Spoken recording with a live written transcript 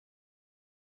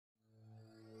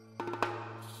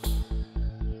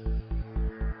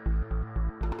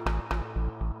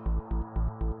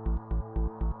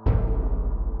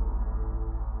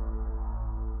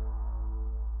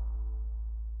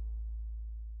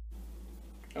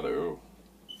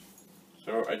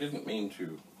So I didn't mean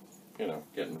to, you know,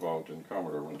 get involved in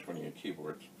Commodore 128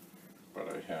 keyboards, but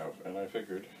I have, and I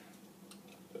figured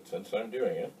that since I'm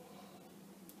doing it,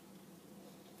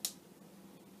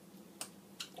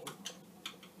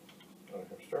 I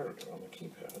have started it on the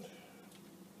keypad,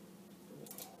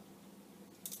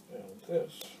 and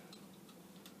this,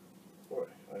 boy,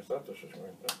 I thought this was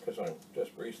going, because I've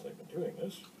just recently been doing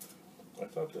this, I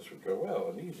thought this would go well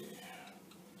and easy,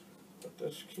 but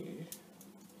this key,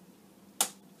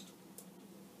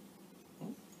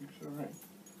 it's alright.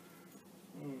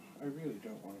 I really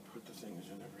don't want to put the things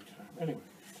in every time. Anyway,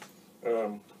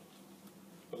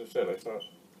 as I said, I thought,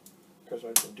 because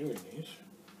I've been doing these,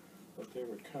 that they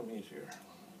would come easier.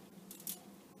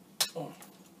 Oh,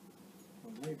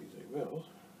 well maybe they will,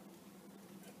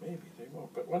 and maybe they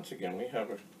won't. But once again, we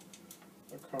have a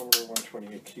Commodore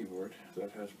 128 keyboard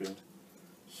that has been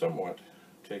somewhat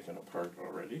taken apart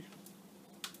already.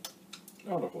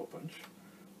 Not a whole bunch,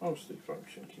 mostly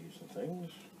function keys and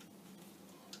things.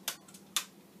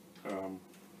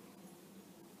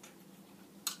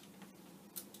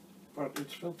 But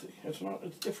it's filthy.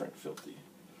 It's different filthy.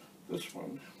 This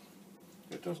one,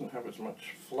 it doesn't have as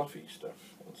much fluffy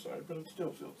stuff inside, but it's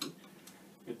still filthy.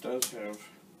 It does have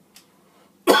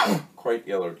quite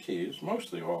yellowed keys,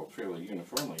 mostly all fairly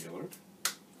uniformly yellowed.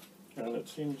 And it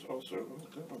seems also, oh,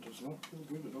 that one does not feel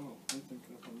good at all. I think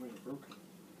that one might have broken.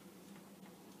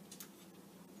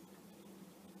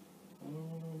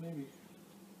 Oh, maybe.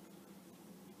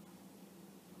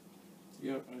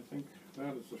 Yeah, I think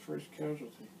that is the first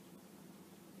casualty.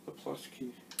 The plus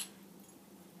key.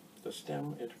 The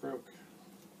stem, it broke.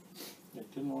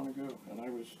 It didn't want to go. And I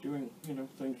was doing, you know,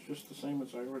 things just the same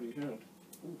as I already had.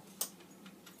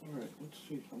 Alright, let's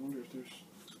see. I wonder if there's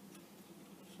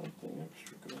something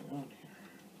extra going on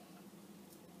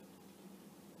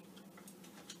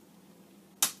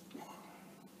here.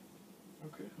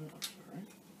 Okay, that looks alright.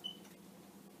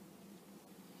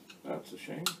 That's a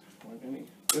shame.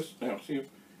 Now see,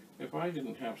 if I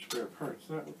didn't have spare parts,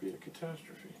 that would be a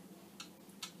catastrophe.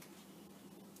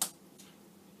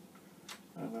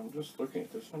 And I'm just looking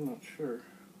at this, I'm not sure.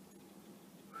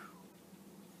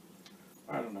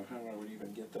 I don't know how I would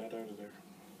even get that out of there.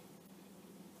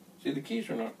 See, the keys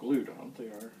are not glued on,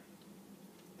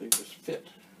 they just fit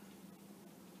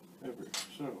ever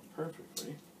so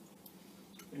perfectly.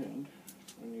 And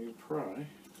when you pry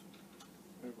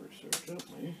ever so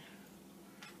gently,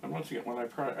 and once again, when I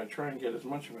pry, I try and get as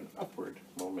much of an upward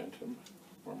momentum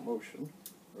or motion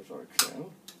as I can,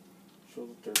 so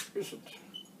that there isn't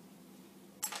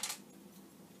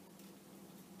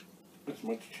as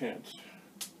much chance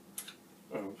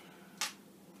of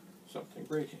something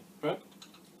breaking. But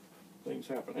things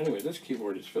happen. Anyway, this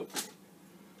keyboard is filthy,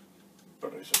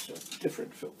 but as I said,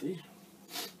 different filthy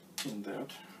in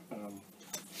that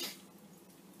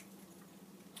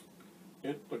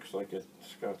it looks like it's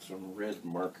got some red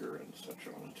marker and such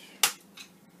on it.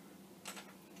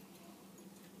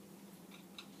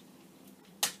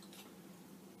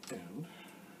 And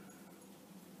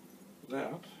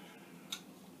that,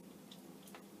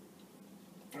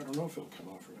 I don't know if it'll come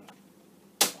off or not.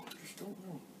 I just don't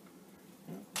know.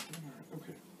 Yeah, alright,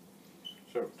 okay.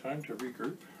 So, time to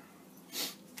regroup.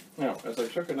 Now, as I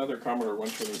took another Commodore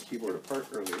 128 keyboard apart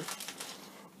earlier,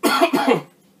 I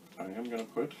am going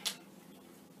to put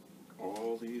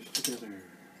all these together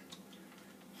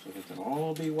so they can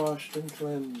all be washed and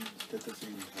cleansed at the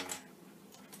same time.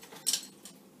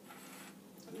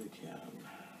 They can.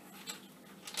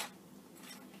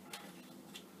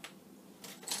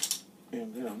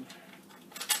 And then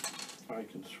I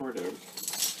can sort out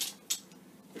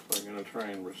if I'm going to try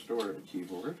and restore a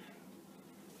keyboard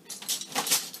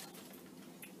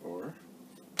or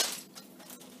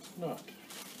not.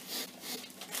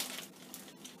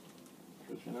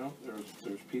 Because, you know,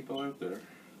 there's people out there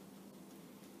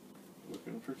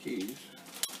looking for keys.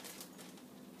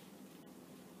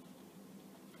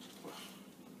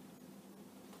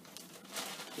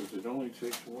 Because it only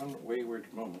takes one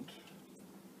wayward moment.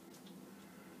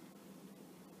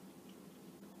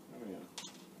 Oh yeah,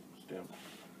 stem.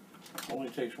 Only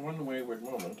takes one wayward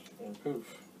moment and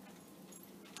poof,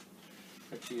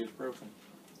 the key is broken.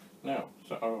 Now,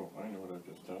 so, oh, I know what I've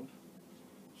just done.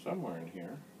 Somewhere in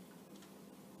here.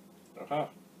 Aha!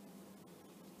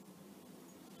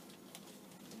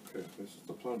 Okay, this is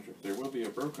the plunger. There will be a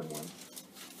broken one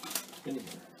in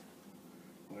here.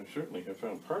 And I certainly have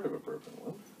found part of a broken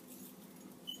one.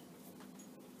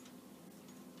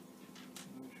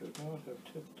 I should not have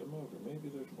tipped them over. Maybe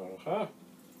there's one. Aha!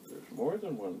 There's more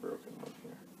than one broken one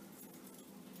here.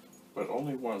 But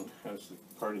only one has the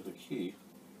part of the key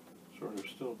sort of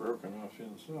still broken off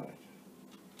inside.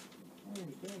 Where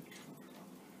did that come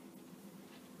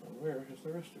from? And where has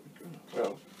the rest of it gone?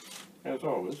 Well, as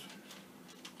always,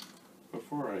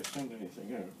 before I send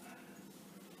anything out,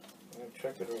 I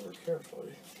check it over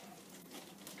carefully.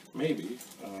 Maybe,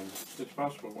 it's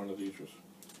possible one of these was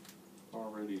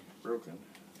already broken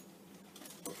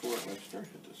before I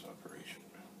started this operation.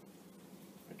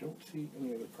 I don't see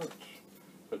any other parts,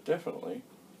 but definitely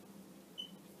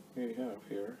we have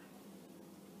here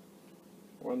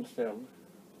one stem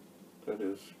that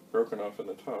is broken off in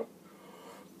the top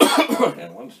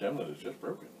and one stem that is just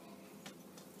broken.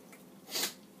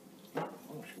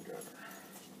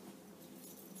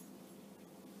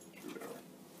 Screwdriver.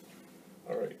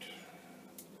 Alright.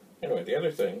 Anyway, the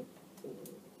other thing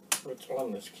that's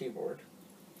on this keyboard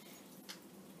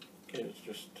is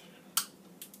just,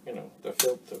 you know, the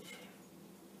filth of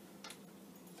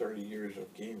 30 years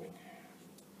of gaming.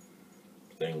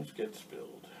 Things get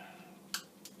spilled.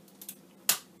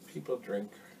 People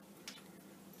drink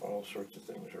all sorts of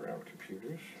things around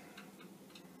computers.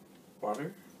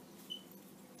 Water,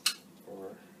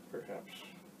 or perhaps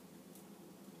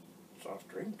soft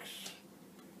drinks.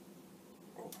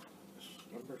 Oh, this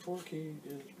number 4 key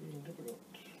is being difficult.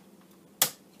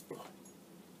 Oh.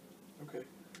 Okay,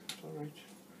 it's alright.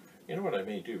 You know what I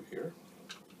may do here?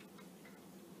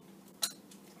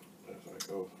 As I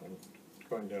go, I'm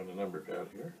going down the number pad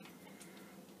here.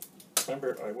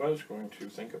 Remember, I was going to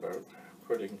think about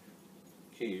putting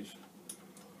keys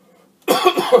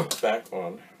back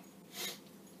on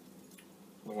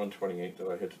the 128 that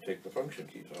I had to take the function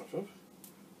keys off of.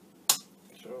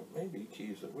 So maybe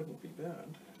keys that wouldn't be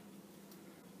bad,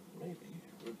 maybe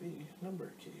would be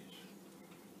number keys.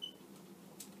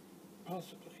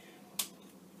 Possibly.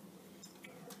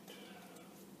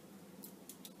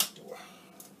 Alright.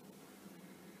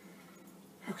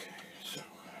 Okay, so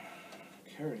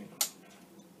carrying on.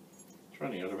 It's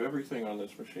funny, out of everything on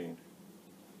this machine,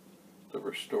 the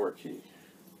restore key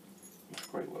is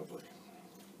quite lovely.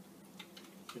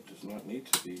 It does not need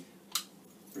to be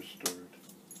restored.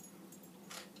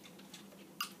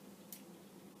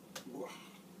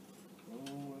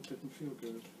 Oh, that didn't feel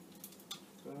good.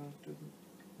 That didn't.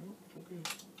 Nope, so good.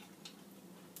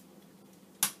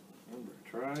 Remember,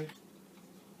 try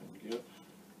and get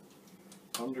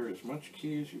under as much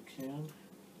key as you can.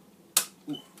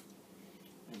 Oof.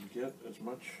 And get as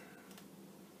much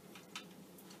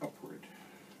upward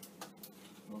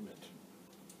momentum.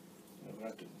 Now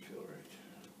that didn't feel right.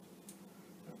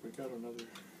 Have we got another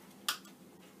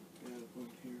bad one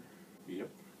here?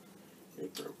 Yep,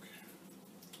 it broke.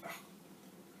 Ah.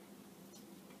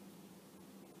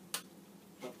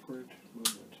 Upward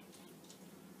movement.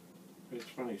 It's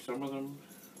funny, some of them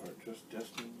are just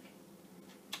destined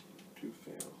to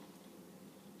fail.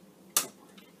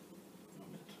 Upward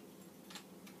movement.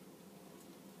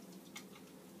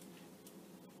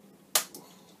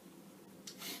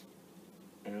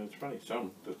 And it's funny,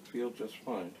 some that feel just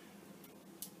fine.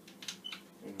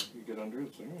 You know, you get under it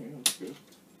and say, oh yeah, that's good.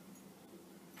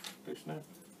 They snap.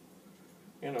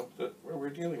 You know, where we're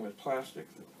dealing with plastic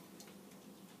that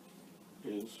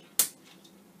is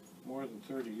more than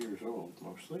 30 years old,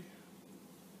 mostly.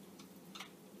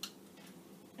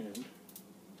 And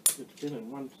it's been in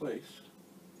one place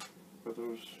for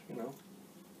those, you know,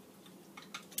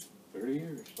 30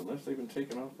 years, unless they've been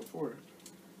taken off before.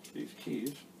 These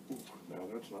keys, ooh, now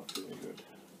that's not feeling good.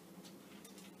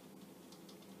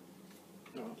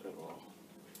 Not at all.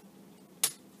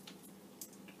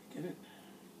 Get it?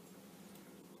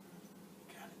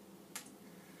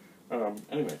 Got it.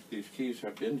 Anyway, these keys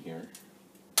have been here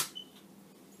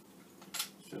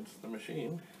since the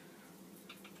machine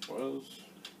was,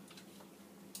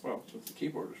 well, since the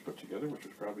keyboard was put together, which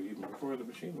was probably even before the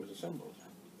machine was assembled.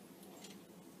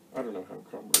 I don't know how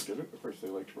Commodore did it. Of course, they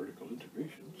liked vertical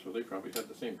integration, so they probably had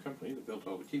the same company that built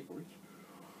all the keyboards.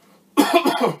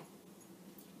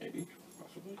 Maybe,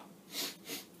 possibly.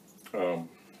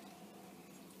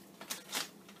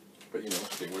 But you know,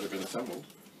 they would have been assembled,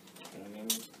 and then,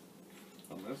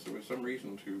 unless there was some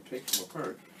reason to take them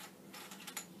apart,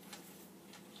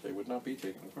 they would not be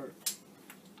taken apart.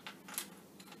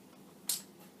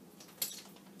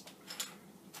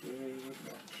 They would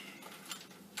not.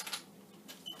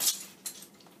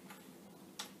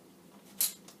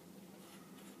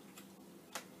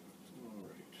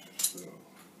 Alright, so,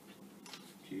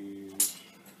 keys.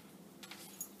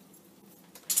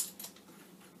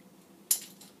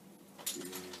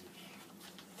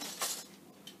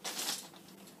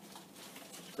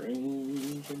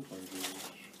 Springs and plungers.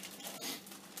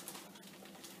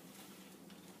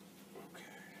 Okay.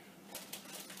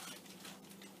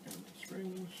 And the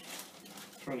springs.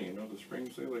 It's funny, you know, the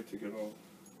springs, they like to get all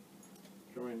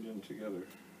joined in together,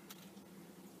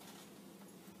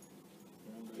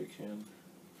 and they can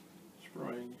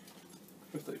spring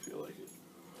if they feel like it.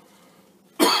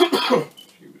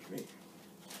 Excuse me.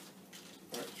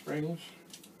 Alright, springs,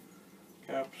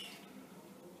 caps,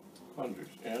 plungers,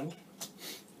 and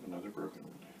another broken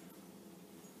one.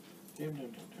 Dim,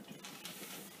 dim, dim, dim,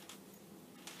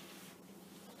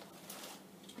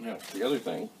 dim. Now, the other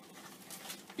thing,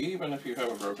 even if you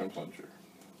have a broken plunger,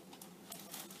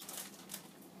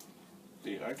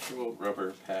 the actual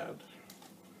rubber pad,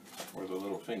 or the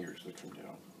little fingers that come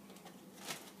down,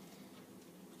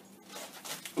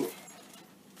 ooh,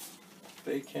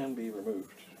 they can be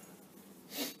removed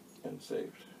and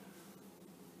saved.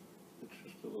 It's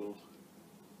just a little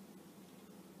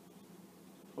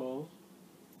pull,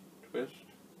 twist,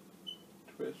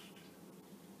 twist,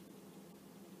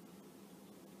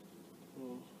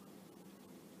 pull,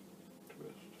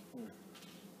 twist. There.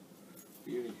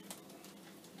 Beauty.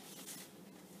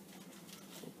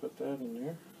 We'll put that in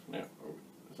there. Now,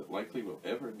 is it likely we'll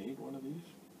ever need one of these?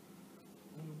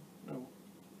 No.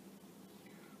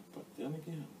 But then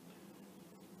again,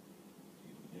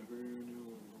 you never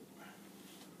know.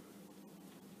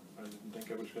 I didn't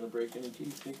think I was going to break any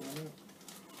keys taking them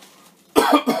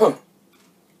out.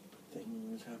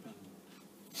 Things happen.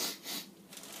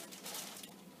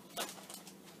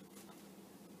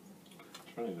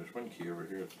 It's funny, there's one key over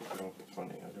here that's looking awful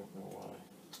funny. I don't know why.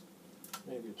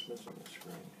 Maybe it's missing the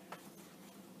spring.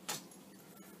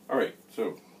 Alright,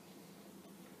 so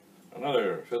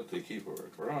another filthy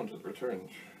keyboard. We're on to the return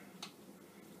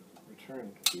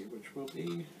key, which will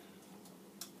be,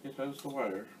 it has the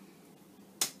wire.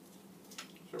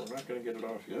 So we're not going to get it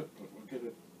off yet, but we'll get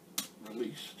it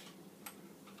released.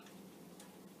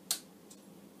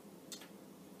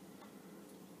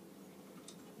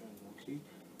 And we'll keep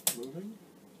moving.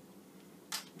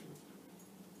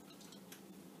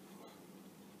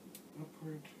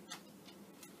 Upward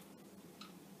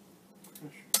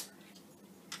pressure.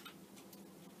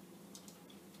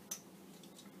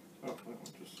 Oh, that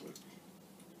one just slipped.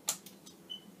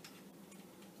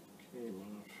 Came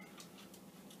off.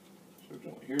 So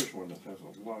here's one that has a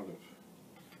lot of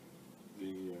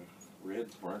the red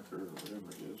marker or whatever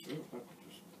it is. Oh, that one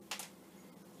just,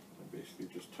 I basically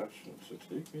just touched it and said,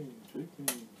 take me, take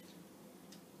me.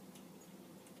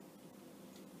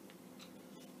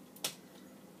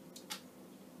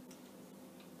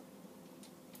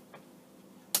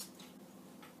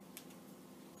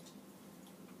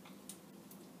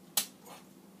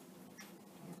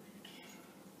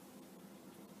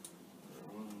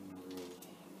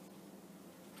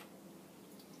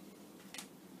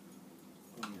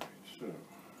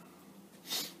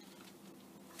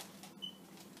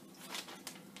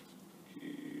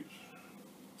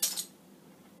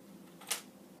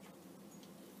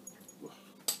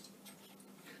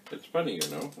 It's funny, you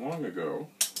know, long ago,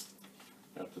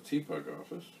 at the T-Pug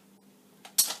office,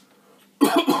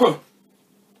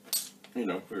 you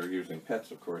know, we were using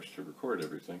PETs, of course, to record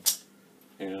everything,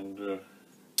 and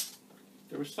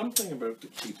there was something about the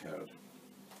keypad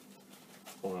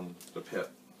on the PET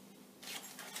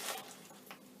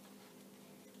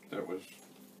that was,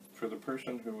 for the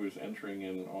person who was entering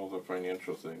in all the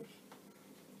financial things,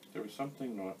 there was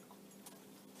something not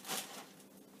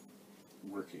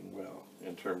working well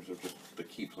in terms of just the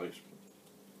key placement.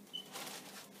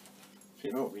 So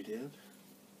you know what we did?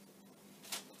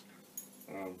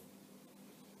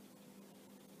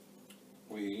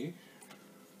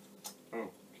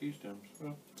 Key stems.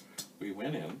 Well, we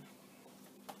went in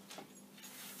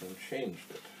and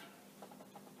changed it.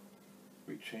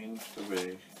 We changed the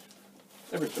way,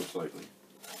 ever so slightly,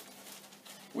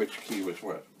 which key was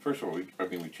what. First of all,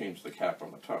 we changed the cap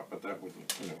on the top, but that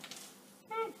wouldn't, you know,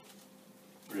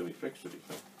 really fix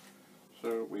anything.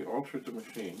 So we altered the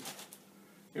machine.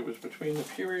 It was between the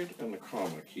period and the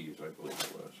comma keys, I believe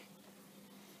it was.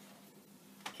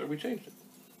 So we changed it.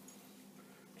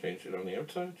 Changed it on the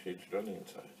outside, changed it on the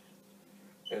inside.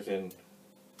 As in, there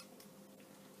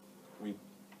we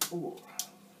go.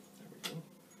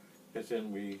 As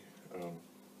in we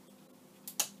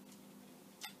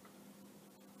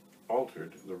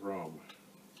altered the ROM.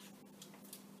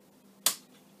 That's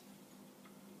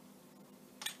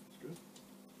good.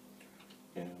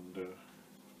 And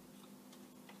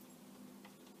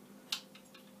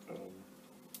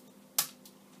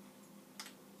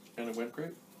it went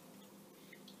great.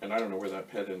 And I don't know where that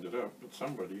pet ended up, but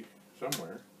somebody,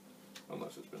 somewhere,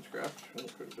 unless it's been scrapped, and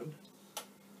it could have been,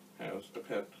 has a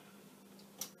pet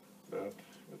that,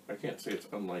 I can't say it's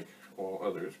unlike all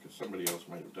others, because somebody else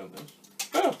might have done this.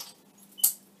 Ah!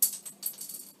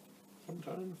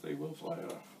 Sometimes they will fly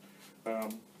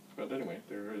off. But anyway,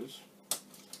 there is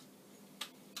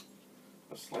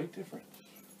a slight difference.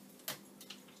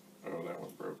 Oh, that one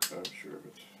broke. I'm sure of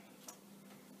it.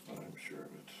 I'm sure of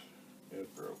it.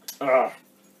 It broke. Ah!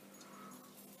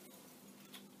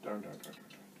 Darn, darn, darn, darn,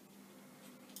 darn.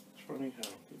 It's funny how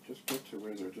you just get to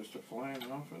where they're just flying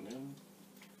off and then...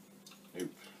 Nope.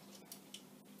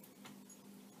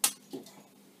 Ooh.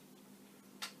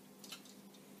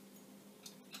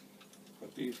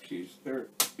 But these keys,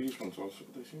 these ones also,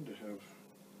 they seem to have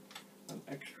an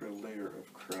extra layer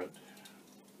of crud.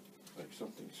 Like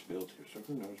something spilled here, so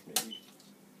who knows, maybe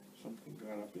something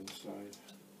got up inside.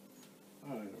 I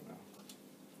don't know.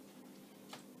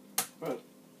 But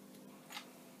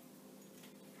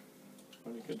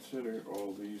when you consider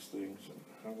all these things and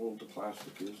how old the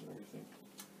plastic is and everything,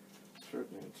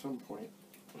 certainly at some point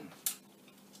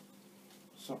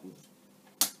something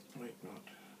might not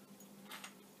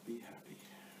be happy.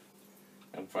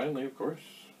 And finally, of course,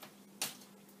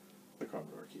 the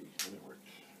Commodore key, and it worked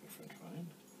fine.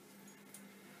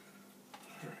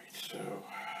 Alright, so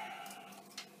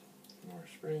more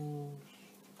springs.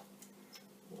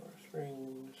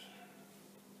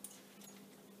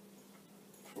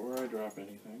 Before I drop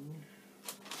anything,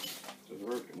 so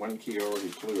one key already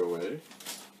flew away.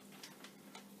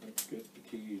 Let's get the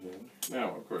keys in.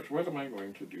 Now, of course, what am I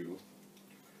going to do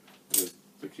with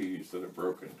the keys that are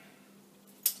broken,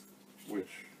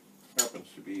 which happens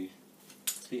to be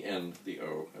the N, the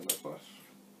O, and the plus?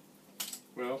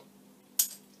 Well,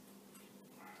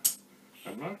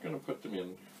 I'm not going to put them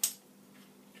in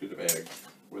to the bag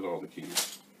with all the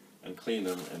keys and clean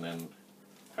them and then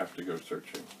have to go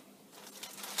searching.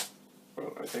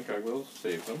 Well, I think I will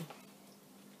save them,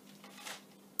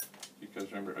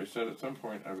 because remember I said at some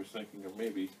point I was thinking of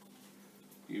maybe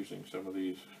using some of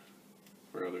these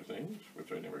for other things,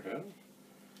 which I never have,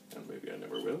 and maybe I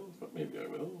never will, but maybe I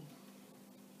will.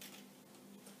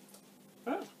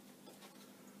 Ah!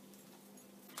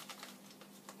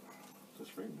 The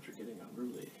springs are getting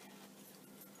unruly.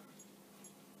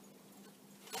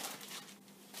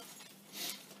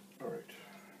 Alright.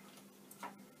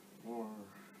 More.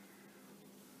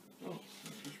 Oh,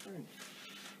 there's the springs.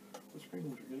 The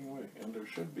springs are getting away. And there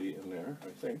should be in there,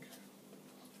 I think.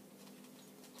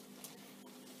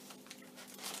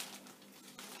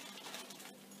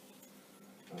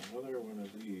 Another one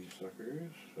of these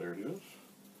suckers. There it is.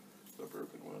 The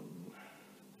broken one.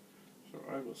 So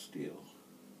I will steal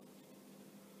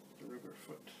the rubber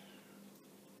foot.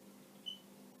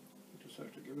 You just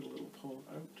have to give it a little pull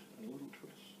out and a little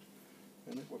twist,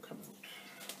 and it will come out.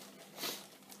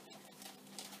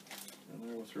 And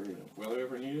I will throw it in. Will I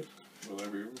ever need it? Will I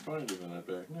ever find it in that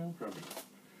bag? No, probably not.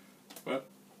 But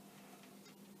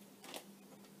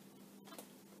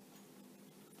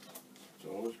it's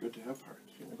always good to have parts.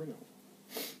 You never know.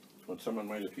 When someone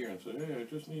might appear and say, hey, I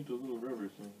just need the little rubber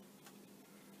thing.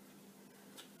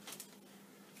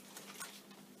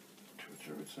 To which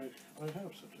I would say, I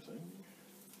have such a thing.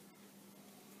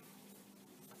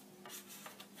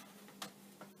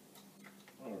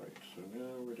 Alright, so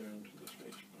now we're down to the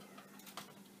space bar,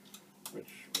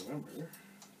 which, remember,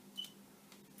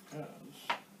 has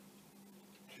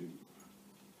two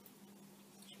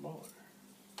smaller,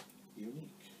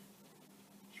 unique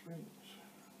springs,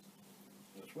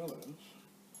 as well as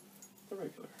the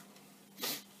regular.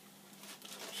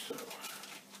 So,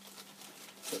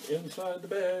 but inside the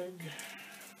bag,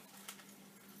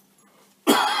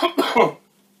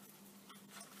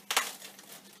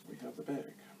 we have the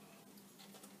bag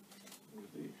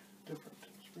with the different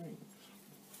springs.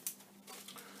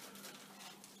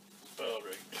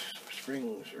 Alright, so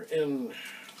springs are in.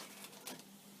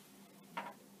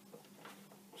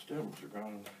 Stems are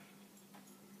gone.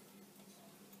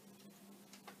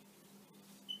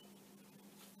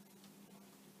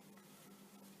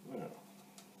 Now,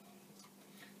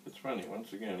 it's funny,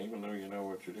 once again, even though you know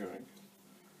what you're doing,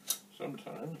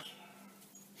 sometimes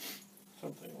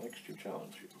something likes to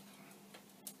challenge you.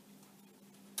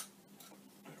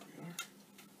 There we are.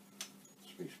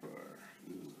 Spacebar.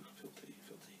 Ooh, filthy, filthy,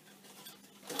 filthy,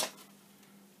 filthy.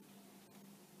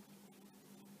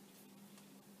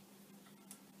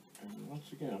 And once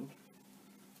again,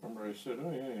 remember I said,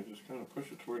 oh yeah, you just kind of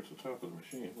push it towards the top of the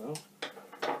machine. Well,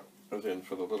 as in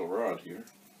for the little rod here.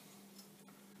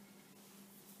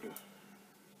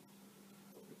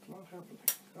 It's not happening.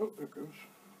 Oh, there it goes.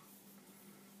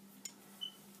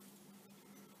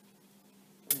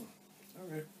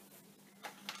 Okay.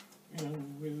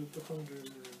 And with the thunder.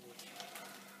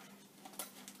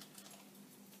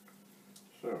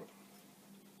 So,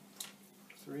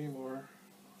 3 more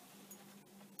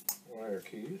wire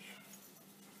keys.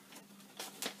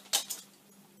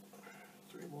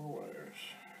 3 more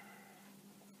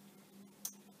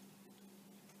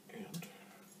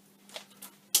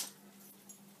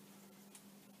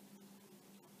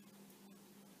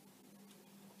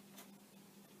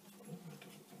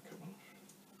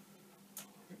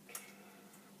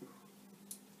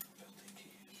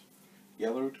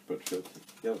yellowed but filthy.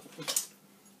 Yellow.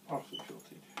 Awfully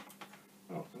filthy.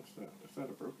 Oh, what's that? Is that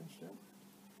a broken stem?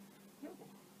 No.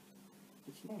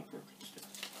 It's not a broken stem.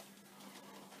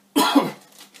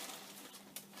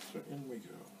 So in we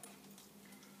go.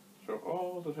 So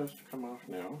all that has to come off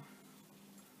now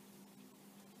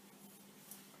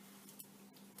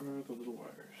are the little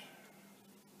wires.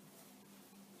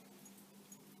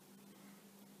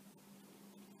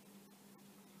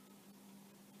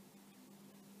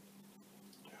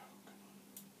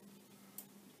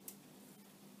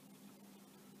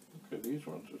 Okay, these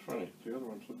ones, it's funny, the other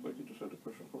ones look like you just had to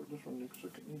push them forward. This one looks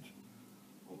like it needs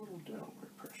a little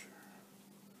downward pressure.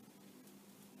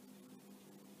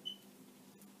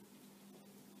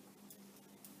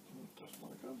 It doesn't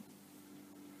want to come.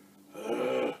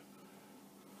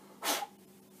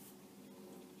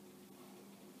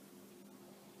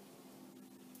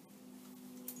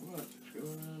 What is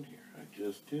going on here? I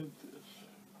just did this.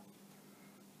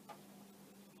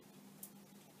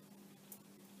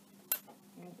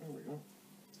 Oh, there we go.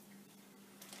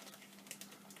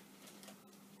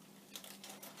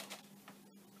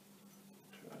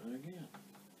 Try again.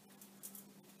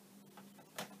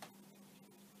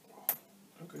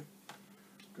 Okay,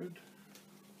 good.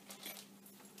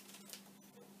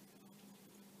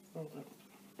 Oh,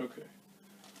 okay.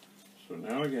 So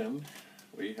now again,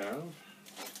 we have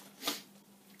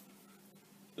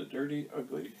the dirty,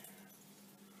 ugly,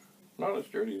 not as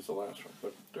dirty as the last one,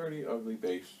 but dirty, ugly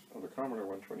base of a Commodore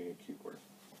 128 keyboard.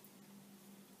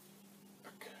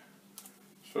 Okay.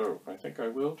 So I think I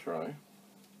will try,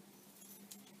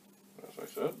 as I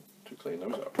said, to clean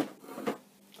those up.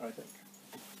 I think.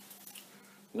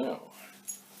 Now,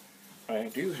 I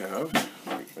do have,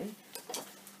 excuse me,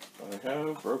 I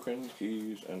have broken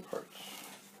keys and parts,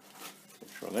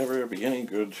 which will never be any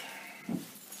good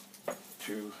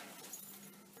to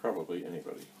probably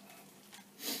anybody.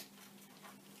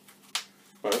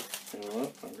 But, you know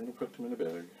what, I'm going to put them in a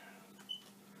bag.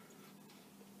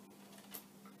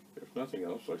 If nothing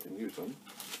else, I can use them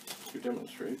to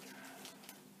demonstrate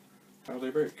how they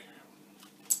break,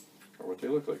 or what they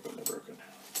look like when they're broken.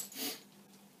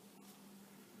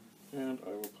 And I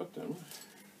will put them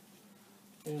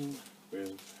in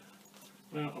with,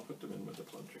 no, I'll put them in with the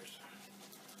plungers.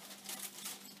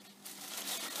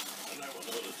 And I will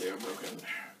know that they are broken.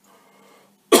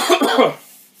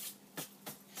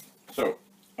 So,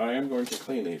 I am going to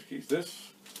clean these keys.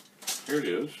 Here it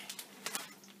is,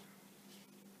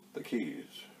 the keys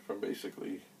from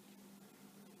basically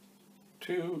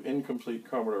 2 incomplete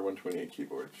Commodore 128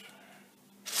 keyboards.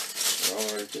 They're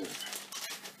all right there.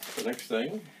 The next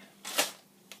thing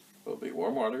will be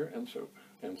warm water and soap,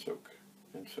 and soak,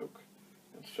 and soak,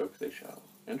 and soak they shall,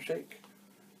 and shake,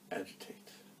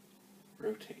 agitate,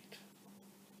 rotate.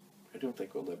 I don't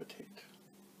think we'll levitate.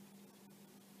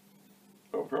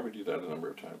 I'll probably do that a number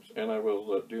of times, and I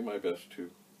will do my best to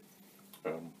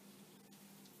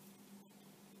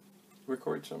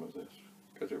record some of this,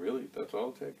 because that's all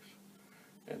it takes.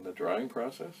 And the drying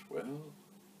process, well,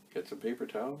 get some paper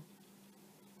towel,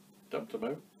 dump them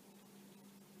out,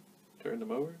 turn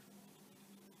them over,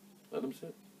 let them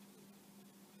sit.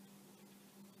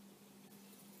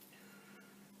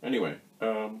 Anyway,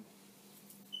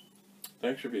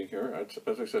 thanks for being here.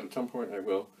 As I said, at some point I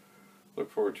will look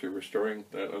forward to restoring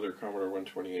that other Commodore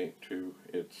 128 to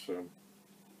its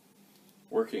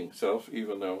working self,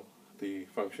 even though the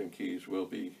function keys will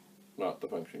be not the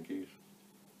function keys.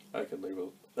 I can live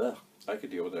with, I could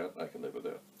deal with that. I can live with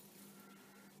that.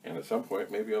 And at some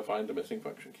point, maybe I'll find the missing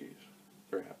function keys,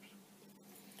 perhaps.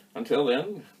 Until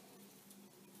then,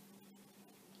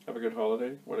 have a good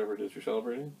holiday, whatever it is you're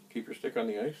celebrating. Keep your stick on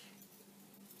the ice.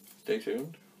 Stay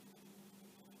tuned.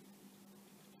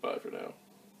 Bye for now.